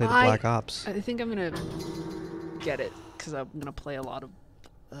 Gotta play the I- Black Ops. I think I'm gonna get it because I'm gonna play a lot of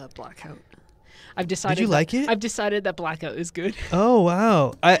Blackout. I've decided. you like it? I've decided that Blackout is good. Oh,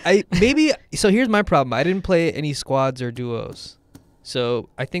 wow. I maybe, so here's my problem. I didn't play any squads or duos. So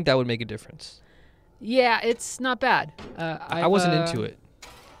I think that would make a difference. Yeah, it's not bad. I wasn't into it.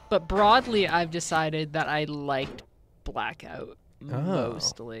 But broadly, I've decided that I liked Blackout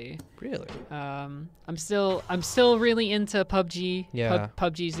mostly. Really? I'm still really into PUBG. Yeah.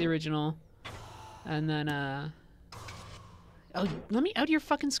 PUBG's the original. And then oh, let me out of your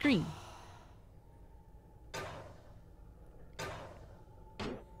fucking screen.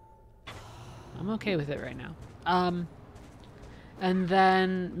 I'm okay with it right now. And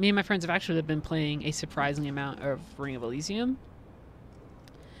then me and my friends have actually been playing a surprising amount of Ring of Elysium,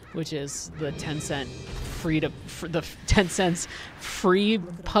 which is the 10-cent the 10 cents free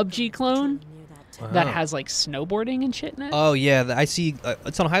PUBG clone that has like snowboarding and shit in it. Oh, yeah. I see.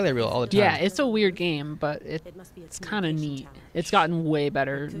 It's on highlight reel all the time. Yeah, it's a weird game, but It must be it's kind of neat. It's gotten way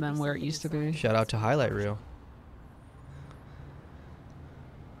better than where it used to be. Shout out to highlight reel.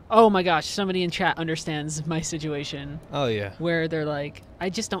 Oh my gosh, somebody in chat understands my situation Oh, yeah. where they're like, I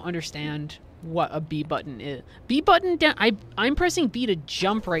just don't understand what a B button is. B button down. I'm pressing B to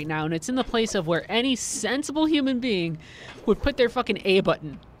jump right now, and it's in the place of where any sensible human being would put their fucking A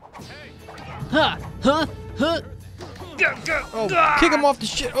button. Huh, huh, huh. Go, go. Oh, kick him off the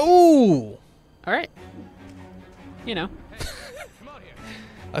shit. Oh! All right. You know,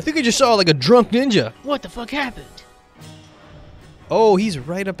 I think I just saw like a drunk ninja. what the fuck happened? Oh, he's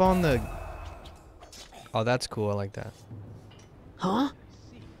right up on the... Oh, that's cool. I like that. Huh?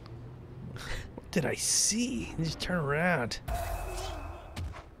 What did I see? Just turn around.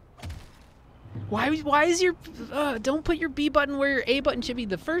 Why is your don't put your B button where your A button should be.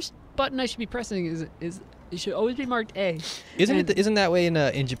 The first button I should be pressing is it should always be marked A. Isn't that way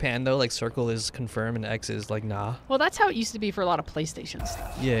in Japan though? Like circle is confirm and X is like nah. Well, that's how it used to be for a lot of PlayStation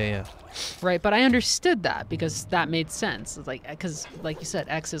stuff. Yeah. Right, but I understood that because that made sense. It's like, because like you said,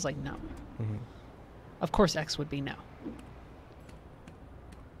 X is like no. Mm-hmm. Of course, X would be no.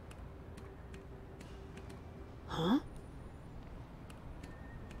 Huh?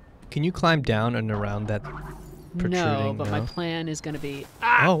 Can you climb down and around that protruding? No, but my plan is going to be...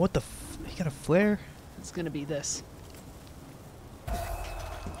 Ah! Oh, what the you got a flare? It's going to be this.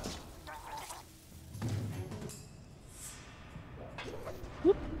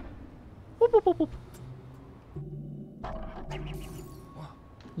 Whoop. Whoop, whoop, whoop, whoop.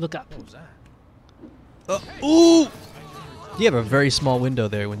 Look up. What was that? Ooh! You have a very small window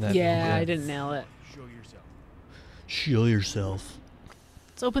there when that... Yeah, I didn't nail it. Show yourself. Show yourself.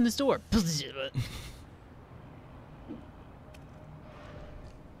 Let's open this door. Oh,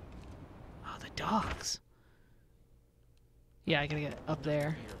 the dogs. Yeah, I gotta get up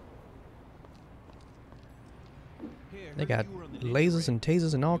there. They got lasers and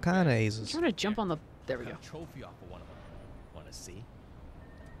tasers and all kind of I'm asers. trying to jump on the... There we go. Got a trophy off of one of them. Want to see?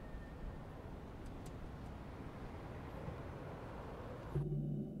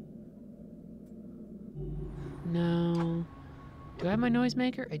 No. Do I have my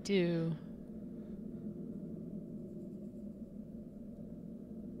noisemaker? I do.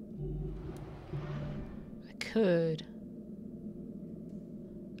 I could.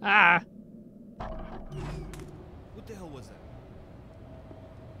 Ah! What the hell was that?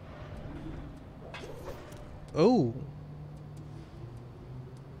 Oh.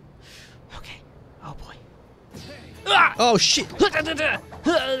 Okay. Oh boy. Oh shit.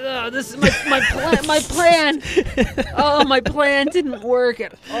 This is my plan. My plan. Oh, my plan didn't work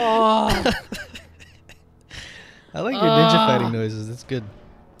at all. I like your ninja fighting noises. That's good.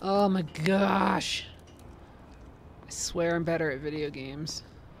 Oh my gosh. I swear I'm better at video games.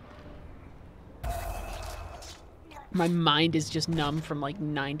 My mind is just numb from like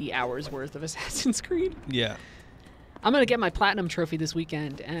 90 hours worth of Assassin's Creed. Yeah. I'm gonna get my platinum trophy this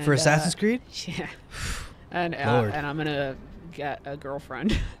weekend. And, For Assassin's Creed? Yeah. And Lord. I'm gonna get a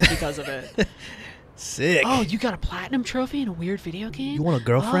girlfriend because of it. Sick. Oh, you got a platinum trophy in a weird video game? You want a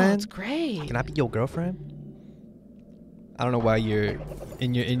girlfriend? Oh, that's great. Can I be your girlfriend? I don't know why you're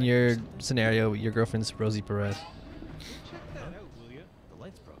in your scenario. Your girlfriend's Rosie Perez. Check that out, will ya? The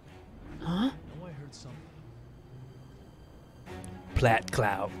lights broke. Huh? Oh, I heard something. Plat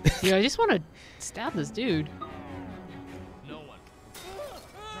cloud. Yeah, I just want to stab this dude. No one.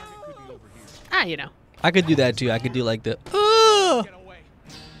 Target could be over here. Ah, you know. I could do that too. I could do like the. Oh! Get away.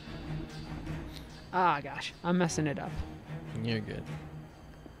 Ah, gosh. I'm messing it up. You're good.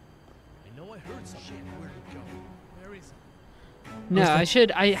 I know I heard something. Where'd it go? Where is it? No, I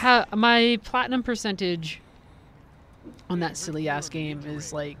should. I have my platinum percentage on that silly ass game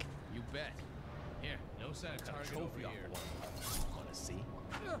is like. You bet. Here, no sanitary trophy off of one. Want to see?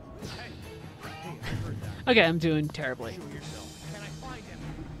 Hey. Hey, I heard that. Okay, I'm doing terribly. Show yourself. Can I find him?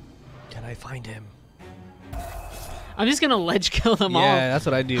 Can I find him? I'm just gonna ledge kill them all. Yeah, that's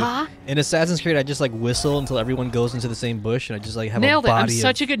what I do. Huh? In Assassin's Creed, I just like whistle until everyone goes into the same bush, and I just like have Nailed a it. I'm body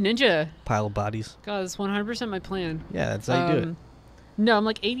such of a good ninja. pile of bodies. God, that's 100% my plan. Yeah, that's how you do it. No, I'm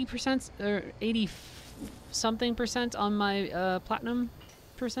like 80% or 80 something percent on my platinum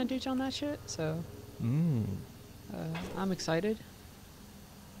percentage on that shit. So Mm. I'm excited.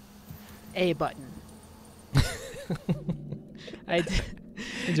 A button. I had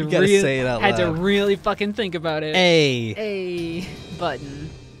to gotta say it out had to loud. really fucking think about it. A A button.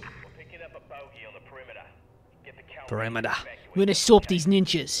 We're picking up a bogey on the perimeter. Get the counter perimeter. We're gonna stop these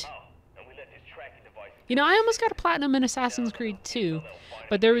ninjas. Oh, and we let this tracking device. You know, I almost got a platinum in Assassin's Creed 2,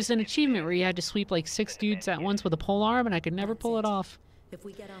 but there was an achievement where you had to sweep like 6 dudes at once with a pole arm, and I could never pull it off. If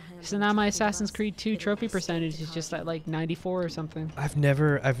we get our hands So on now the my tracking Assassin's device, Creed 2 it'll trophy save the percentage is just at like 94 or something. I've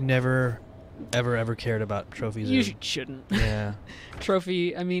never ever cared about trophies. You or- shouldn't. Yeah.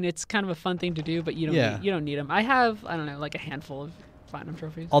 Trophy, I mean, it's kind of a fun thing to do, but you don't Yeah. you don't need them. I have, I don't know, like a handful of platinum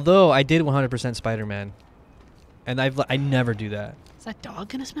trophies. Although I did 100% Spider-Man, and I never do that. Is that dog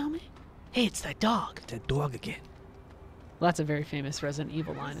gonna smell me? Hey, it's that dog. That dog again. Well, that's a very famous Resident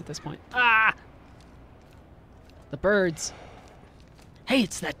Evil line at this point. Ah! The birds. Hey,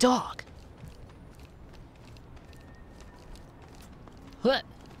 it's that dog. What?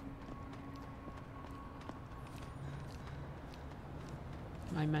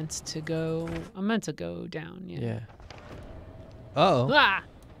 I meant to go. I'm meant to go down. Yeah. Yeah. Uh-oh. Ah!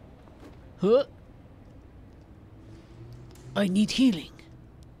 Huh. I need healing.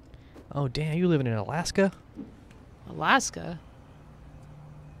 Oh, damn. You living in Alaska? Alaska?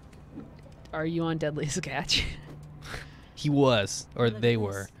 Are you on Deadliest Catch? He was. Or Look at they this.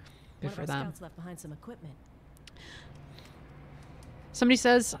 were. Good One for of our them. scouts left behind some equipment. Somebody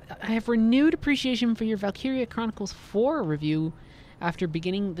says, I have renewed appreciation for your Valkyria Chronicles 4 review after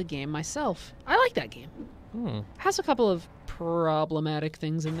beginning the game myself. I like that game. Hmm. Has a couple of problematic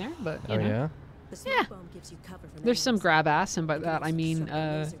things in there, but you Oh, know. yeah? The smoke Yeah. bomb gives you cover from There's some enemies. grab ass, and by You can that I also mean, circle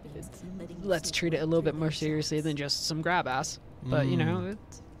laser beams, letting you let's sneak treat it a right little bit through more their seriously shadows. than just some grab ass. But you know, Mm.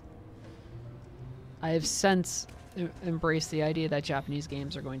 I have since embraced the idea that Japanese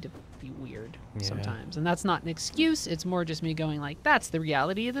games are going to be weird Yeah. sometimes, and that's not an excuse. It's more just me going like, that's the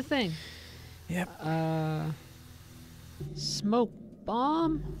reality of the thing. Yep. Smoke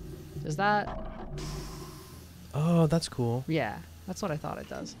bomb? Does that? Oh, that's cool. Yeah, that's what I thought it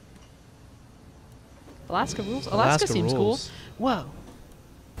does. Alaska rules. Alaska seems rules. cool. Whoa,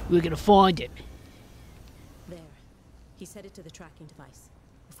 we're gonna find him. There. He's headed to the tracking device.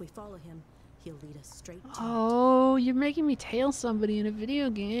 If we follow him, he'll lead us straight to Oh, you're making me tail somebody in a video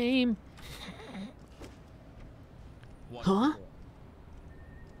game. Huh?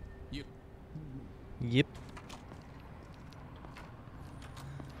 You. Yep.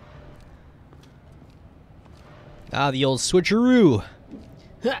 Ah, the old switcheroo.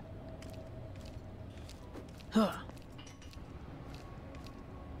 Huh. Huh.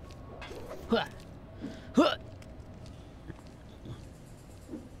 Huh. Huh.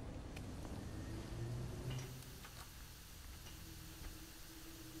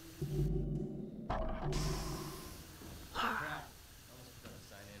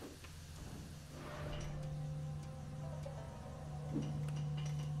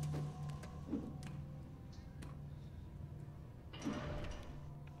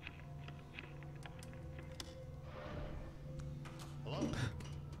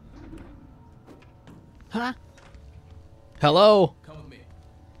 Huh? Hello. Come with me.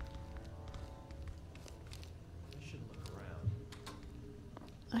 I should look around.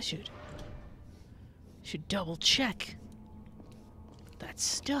 I should double check that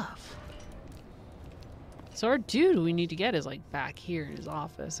stuff. So our dude we need to get is like back here in his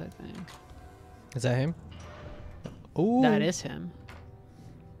office, I think. Is that him? Oh. That is him.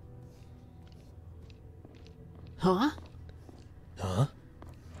 Huh? Huh?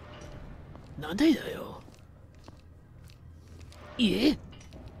 なんでだよ。Yeah.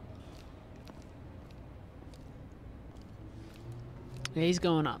 Yeah, he's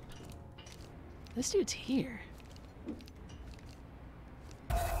going up. This dude's here.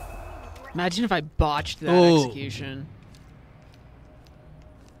 Imagine if I botched that Oh. execution.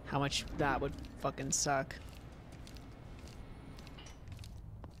 How much that would fucking suck.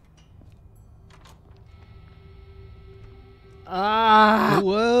 Ah!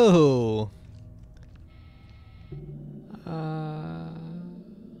 Whoa.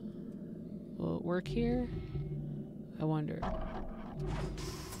 Will it work here? I wonder.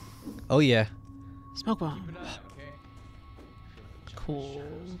 Oh, yeah. Smoke bomb. Keep an eye out, okay? Cool.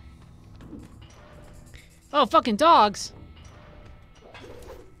 Oh, fucking dogs!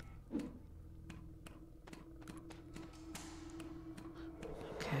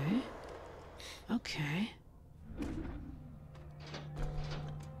 Okay. Okay.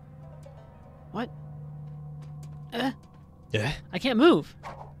 What? Yeah. I can't move.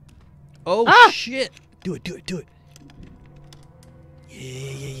 Oh, Ah! shit. Do it, do it, do it.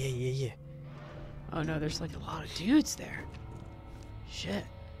 Yeah. Oh no, there's like a lot of dudes there. Shit.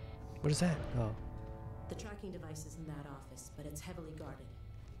 What is that? Oh. The tracking device is in that office, but it's heavily guarded.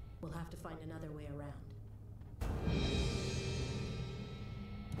 We'll have to find another way around.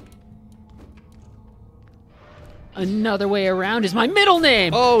 Another way around is my middle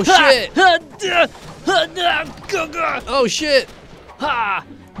name. Oh, Ha! shit. Ha! Duh! Ha! Duh! Gah! Gah! Oh, shit. Ha!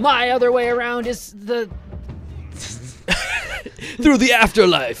 My other way around is the. Through the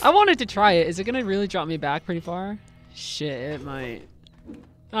afterlife. I wanted to try it. Is it gonna really drop me back pretty far? Shit, it might.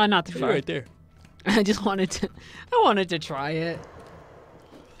 Not too far. Right there. I just wanted to. I wanted to try it.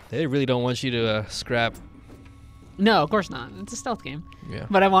 They really don't want you to scrap. No, of course not. It's a stealth game. Yeah.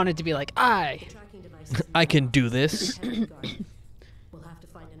 But I wanted to be like, The tracking device is in I that can do office, this. but it's heavily guarded. We'll have to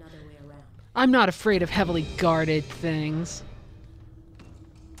find another way around. I'm not afraid of heavily guarded things.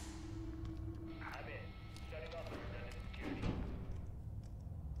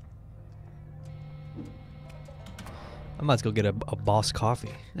 I'm about to go get a boss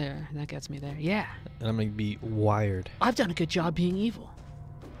coffee. There, that gets me there. Yeah, And I'm going to be wired. I've done a good job being evil.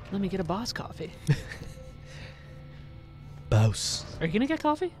 Let me get a boss coffee. Boss. Are you gonna get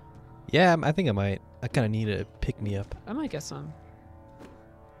coffee? Yeah, I think I might. I kind of need a pick me up. I might get some.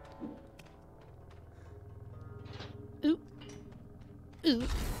 Ooh. Ooh.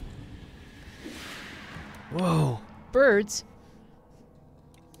 Whoa. Birds.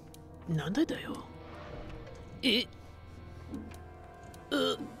 Nandadayo.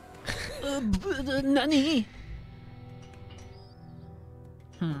 Nani?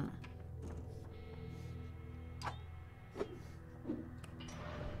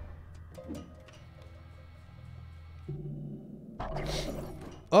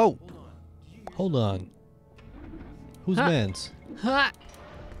 Oh. Hold on. Whose Huh. man's? Ha!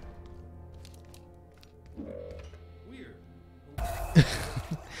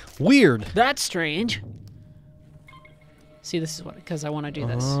 Weird. That's strange. See, this is what, because I want to do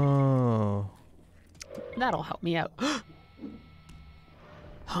this. Oh. That'll help me out.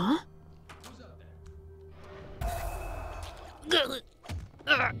 Huh? Is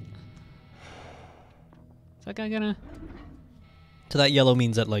that guy gonna... So that yellow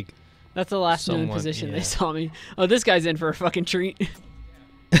means that like. That's the last known Someone, position yeah. they saw me. Oh, this guy's in for a fucking treat.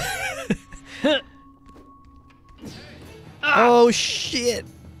 Oh shit!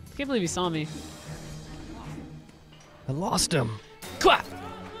 Can't believe he saw me. I lost him. Quack!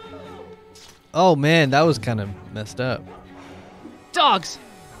 Oh man, that was kind of messed up. Dogs!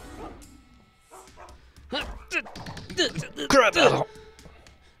 Crap!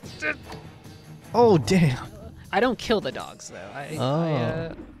 Oh damn! I don't kill the dogs though.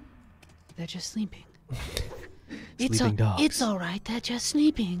 Oh. They're just sleeping. Sleeping dogs. It's all right. They're just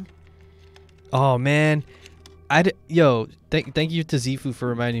sleeping. Oh man, thank you to Zifu for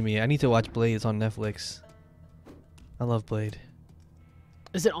reminding me. I need to watch Blade. It's on Netflix. I love Blade.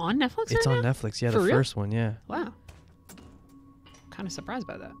 Is it on Netflix? It's right on now? Netflix. Yeah, For the real? first one. Yeah. Wow. Kind of surprised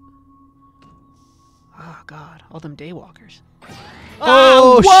by that. Oh god, all them daywalkers.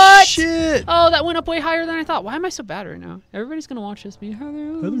 Oh what? shit! Oh, that went up way higher than I thought. Why am I so bad right now? Everybody's gonna watch this. Be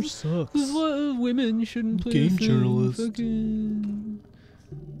Heather sucks. This is what women shouldn't play. Game this journalist. Fucking...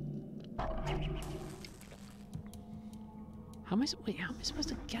 How am I? Wait, how am I supposed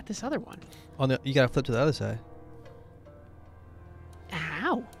to get this other one? You gotta flip to the other side.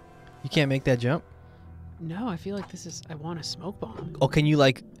 How? You can't make that jump. No, I feel like this is. I want a smoke bomb. Oh, can you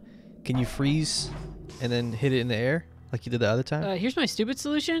freeze and then hit it in the air like you did the other time? Here's my stupid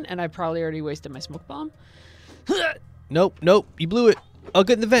solution, and I probably already wasted my smoke bomb. Nope, you blew it. Oh,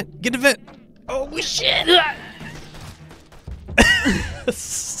 get in the vent. Get in the vent. Oh shit!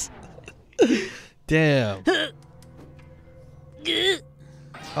 Damn.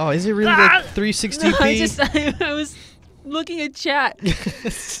 Oh, is it really like 360p? I was looking at chat.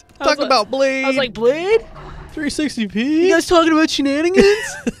 Talk about Blade. I was like, Blade? 360p. You guys talking about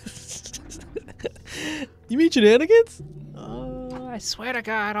shenanigans? You mean shenanigans? Oh, I swear to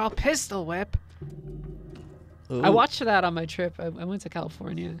God, I'll pistol whip. Ooh. I watched that on my trip. I went to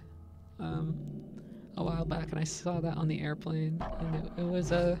California a while back, and I saw that on the airplane, and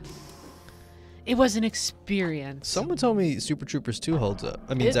it was an experience. Someone told me Super Troopers 2 holds up.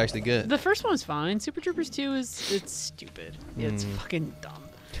 I mean, it's actually good. The first one's fine. Super Troopers 2 it's stupid. It's fucking dumb.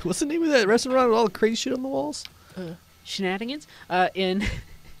 What's the name of that restaurant with all the crazy shit on the walls? Shenanigans.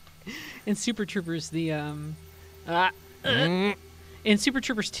 In Super Troopers, the in Super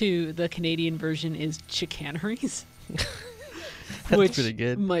Troopers 2, the Canadian version is chicaneries. That's which pretty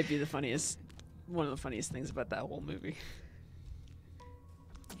good. Might be one of the funniest things about that whole movie.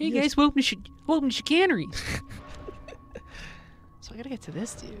 Hey guys, welcome to chicaneries. So I gotta get to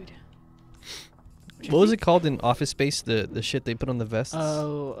this dude. What was it called in Office Space? The shit they put on the vests?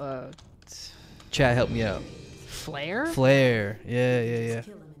 Chat, help me out. Flare? Flare. Yeah.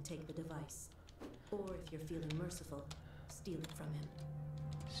 Kill him and take the device. Or if you're feeling merciful, steal it from him.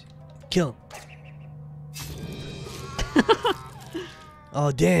 Kill him.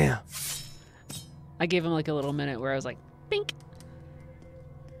 Oh, damn. I gave him like a little minute where I was like, bink.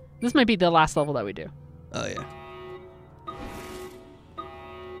 This might be the last level that we do. Oh, yeah.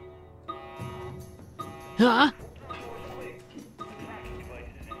 Huh?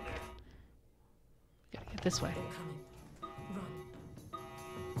 Gotta get this way. They're coming.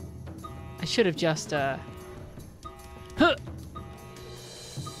 Run. I should have just, Huh!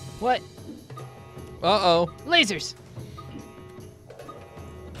 What? Uh-oh. Lasers!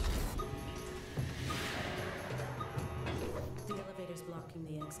 The elevator's blocking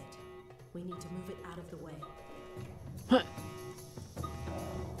the exit. We need to move it out of the way. Huh.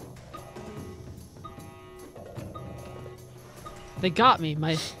 They got me.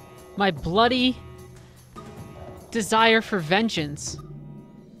 My bloody desire for vengeance.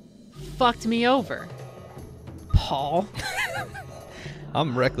 fucked me over. Paul.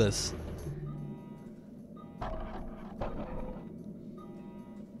 I'm reckless.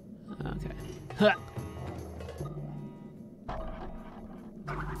 Okay. Huh.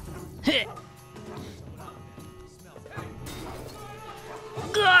 Heh.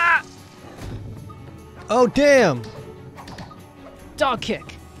 Gah! Oh, damn. Dog kick.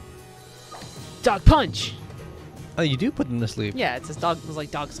 Dog punch. Oh, you do put them to sleep. Yeah, it's dog. It's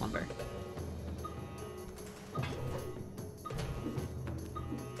like dog slumber.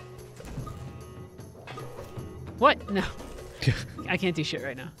 What? No. I can't do shit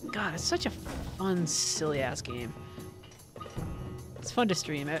right now. God, it's such a fun, silly ass game. It's fun to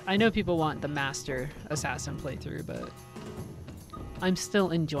stream. I know people want the Master Assassin playthrough, but I'm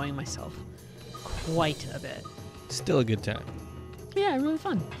still enjoying myself quite a bit. Still a good time. Yeah, really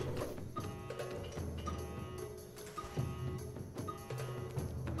fun.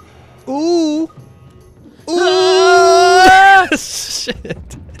 Ooh. Ooh. Ah!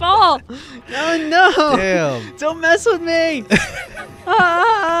 Shit. Paul! Oh no! Damn. Don't mess with me!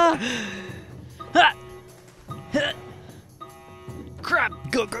 Ah! Ha! Ha! Crap!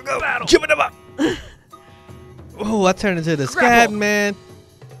 Go, go, go. Battle. Jump it up. Oh, I turned into the scat Grapple. man.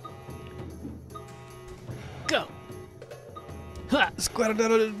 Go! Ha! Squat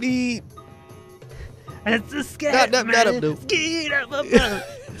down on the knee. It's a scat Not man. up, dude. Skeet up, up, up.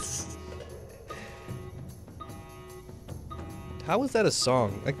 How was that a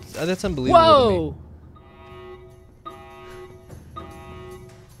song? Like, that's unbelievable. To me.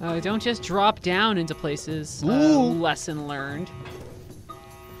 Whoa! Don't just drop down into places. Ooh. Lesson learned.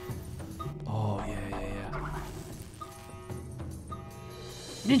 Oh, yeah.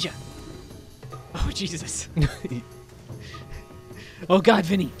 Ninja! Oh, Jesus. Oh, God,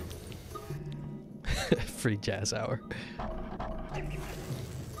 Vinny. Free jazz hour.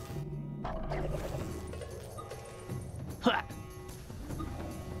 Ha!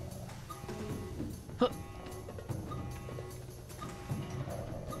 Huh.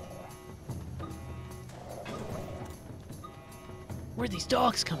 Where'd these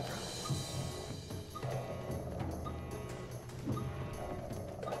dogs come from?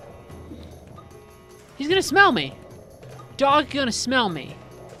 He's gonna smell me. Dog gonna smell me.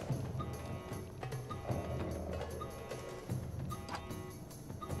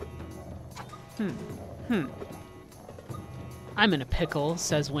 I'm in a pickle,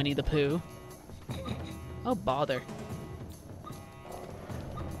 says Winnie the Pooh. Oh, bother.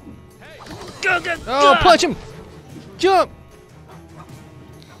 Go, go, Oh, go! punch him! Jump!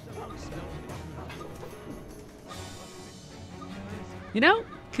 You know,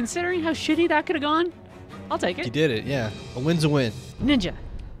 considering how shitty that could have gone, I'll take You it. did it, yeah. A win's a win. Ninja.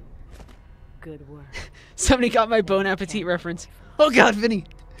 Good work. Somebody got my Bon Appetit reference. Oh God, Vinny,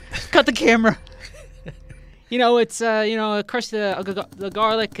 cut the camera. You know, it's crush the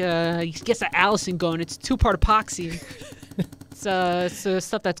garlic. Gets the Allison going. It's 2-part epoxy. It's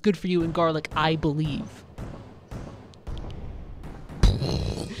stuff that's good for you in garlic, I believe.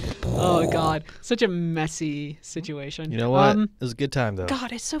 Oh God, such a messy situation. You know what? It was a good time, though.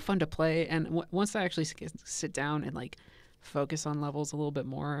 God, it's so fun to play, and once I actually sit down and like focus on levels a little bit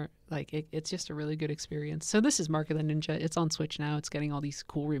more, like it's just a really good experience. So this is Mark of the Ninja. It's on Switch now. It's getting all these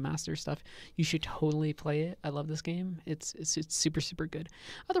cool remaster stuff. You should totally play it. I love this game. It's super, super good.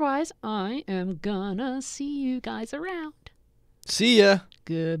 Otherwise, I am gonna see you guys around. See ya.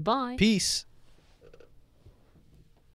 Goodbye. Peace.